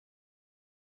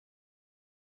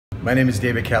My name is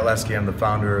David Katleski. I'm the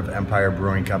founder of Empire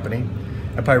Brewing Company.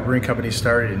 Empire Brewing Company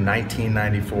started in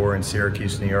 1994 in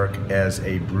Syracuse, New York as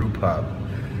a brew pub.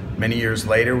 Many years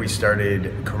later, we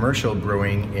started commercial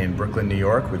brewing in Brooklyn, New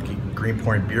York with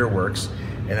Greenpoint Beer Works.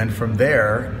 And then from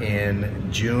there,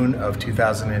 in June of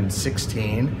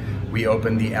 2016, we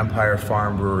opened the Empire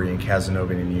Farm Brewery in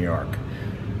Casanova, New York.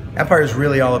 Empire is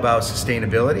really all about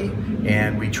sustainability,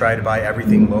 and we try to buy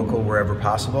everything local wherever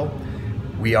possible.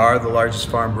 We are the largest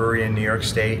farm brewery in New York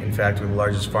State. In fact, we're the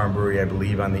largest farm brewery, I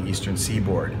believe, on the Eastern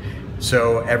Seaboard.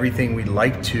 So everything we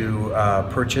like to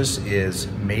purchase is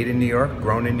made in New York,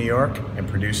 grown in New York, and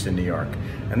produced in New York.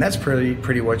 And that's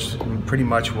pretty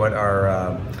much what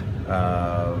our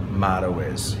motto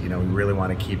is. You know, we really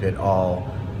want to keep it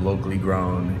all locally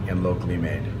grown and locally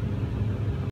made.